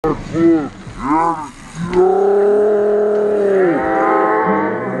So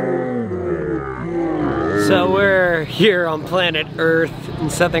we're here on planet Earth in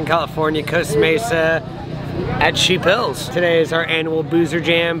Southern California, Costa Mesa at Sheep Hills. Today is our annual Boozer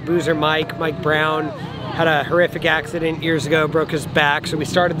Jam. Boozer Mike Brown had a horrific accident years ago, broke his back, so we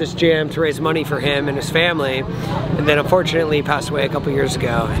started this jam to raise money for him and his family, and then unfortunately he passed away a couple years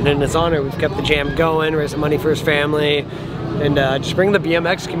ago. And in his honor, we've kept the jam going, raising money for his family, and just bring the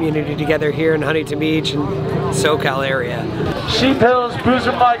BMX community together here in Huntington Beach and SoCal area. Sheep Hills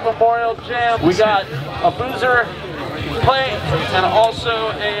Boozer Mike Memorial Jam. We got a Boozer plate and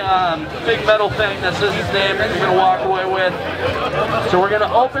also a big metal thing that says his name that you're gonna walk away with. So we're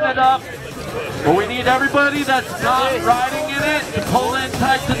gonna open it up, but we need everybody that's not riding in it to pull in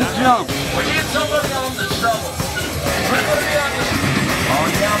tight to the jump. We need somebody on the shovel. Everybody on the shovel. Oh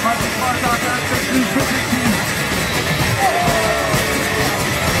yeah, Michael Clark on that 16.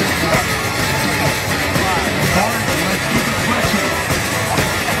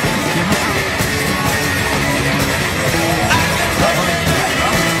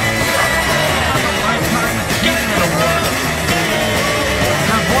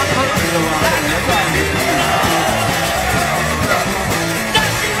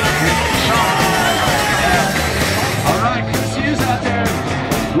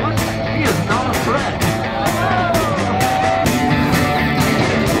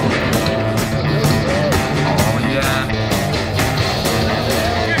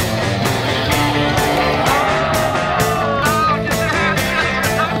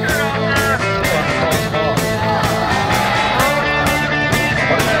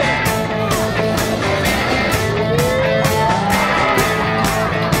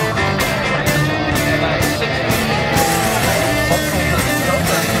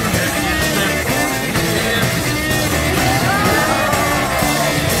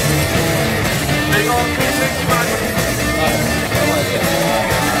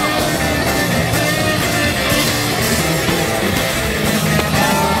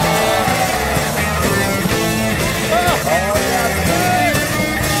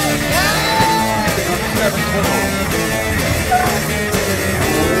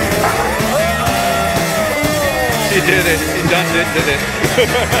 He did it. He done did it.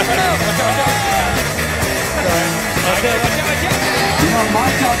 You know,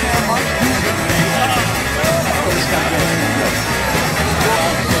 Mike's out there, Mike's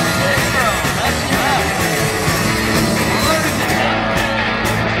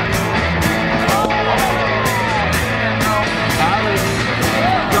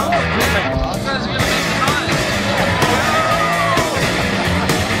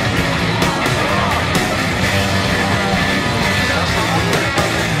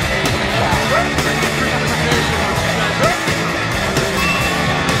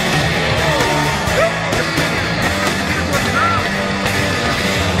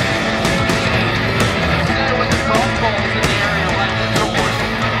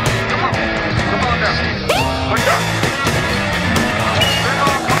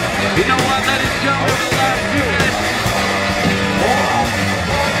You know what? Let it go for the last few minutes.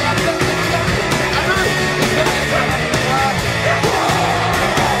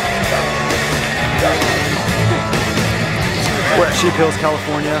 We're at Sheep Hills,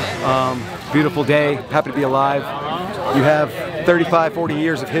 California. Beautiful day. Happy to be alive. You have 35, 40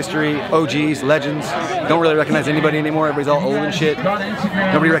 years of history, OGs, legends. Don't really recognize anybody anymore. Everybody's all old and shit.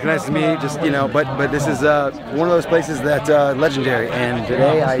 Nobody recognizes me, just, you know, but this is one of those places that's legendary. And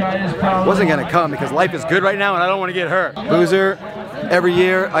today I wasn't gonna come because life is good right now and I don't want to get hurt. Boozer, every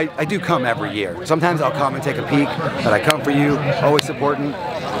year, I do come every year. Sometimes I'll come and take a peek, but I come for you, always supporting.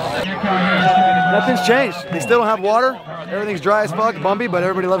 Nothing's changed. They still don't have water. Everything's dry as fuck, bumpy, but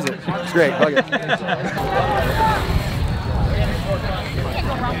everybody loves it. It's great. Fuck it.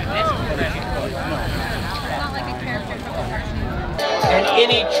 And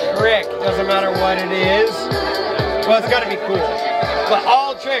any trick, doesn't matter what it is, well, it's gotta be cool. But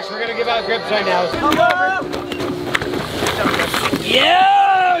all tricks, we're gonna give out grips right now. Come over.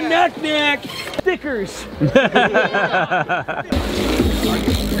 Yeah, knack. Stickers.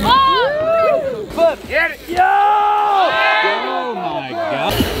 Oh! Flip. Get it. Yo! Oh my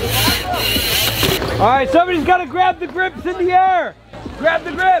God. All right, somebody's gotta grab the grips in the air. Grab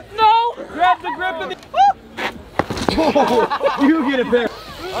the grip. No! Grab the grip in the Oh, you get it there.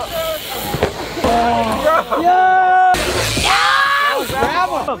 Oh. Yeah! Yeah! Grab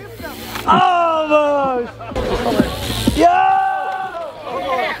him! Almost! Yeah!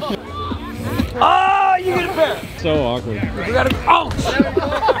 Oh, you get it there! So awkward. We gotta. Oh!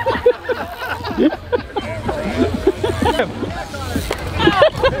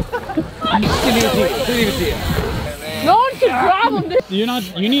 Didn't even see it. No one can grab him. You're not.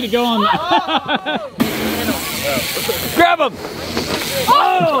 You need to go on. Grab him!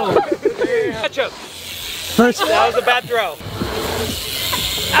 Oh! Catch him. First. That was a bad throw.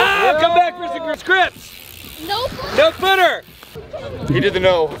 Ah! Come back for some scripts. No. No footer. He did the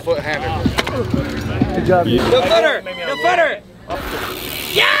no foot hander. Good job. No footer. No footer.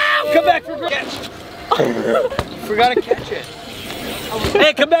 Yeah! Come back for grips. Forgot to catch it.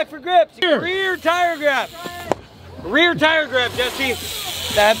 Hey, come back for grips. Rear tire grab. Rear tire grab, Jesse.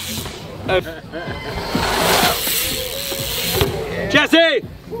 That's Jesse!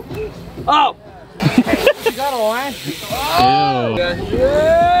 Oh! You got a line? Oh! Yeah!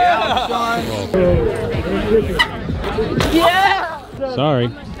 Yeah! Sorry. You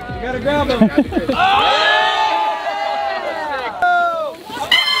gotta grab him. Oh!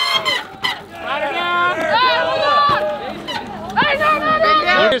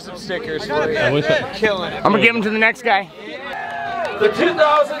 Here's some stickers for you. Killing it. I'm gonna give them to the next guy. The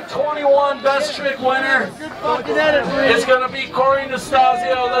 2021 Best Trick winner is going to be Corey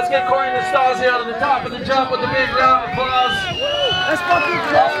Nastasio. Let's get Corey Nastasio to the top of the jump with a big round of applause. Let's fucking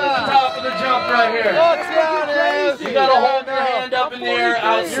go to the top of the jump right here. You got to hold your hand up in the air.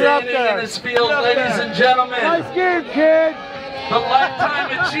 Outstanding in this field, ladies and gentlemen. Nice game, kid. The Lifetime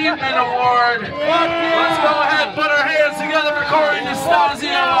Achievement Award. Let's go ahead and put our hands together for Corey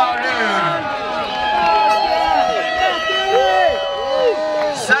Nastasio out here.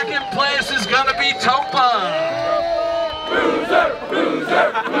 Second place is gonna be Topa. Boozer,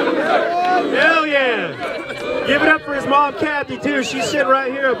 boozer, boozer. Hell yeah! Give it up for his mom, Kathy, too. She's sitting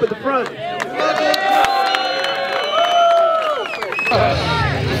right here up at the front.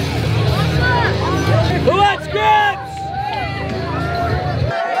 Who wants grips?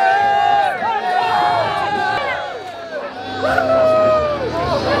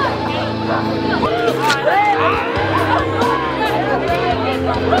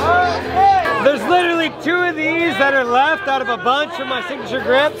 There's literally 2 of these that are left out of a bunch of my signature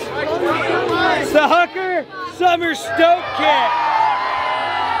grips. It's the Hooker Summer Stoke Kit.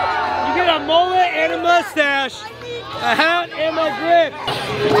 You get a mullet and a mustache, a hat and my grip.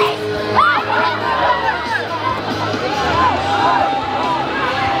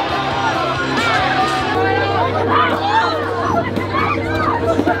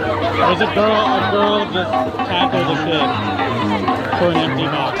 There's a girl just tackled a kid for an empty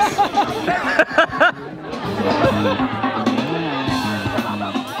box.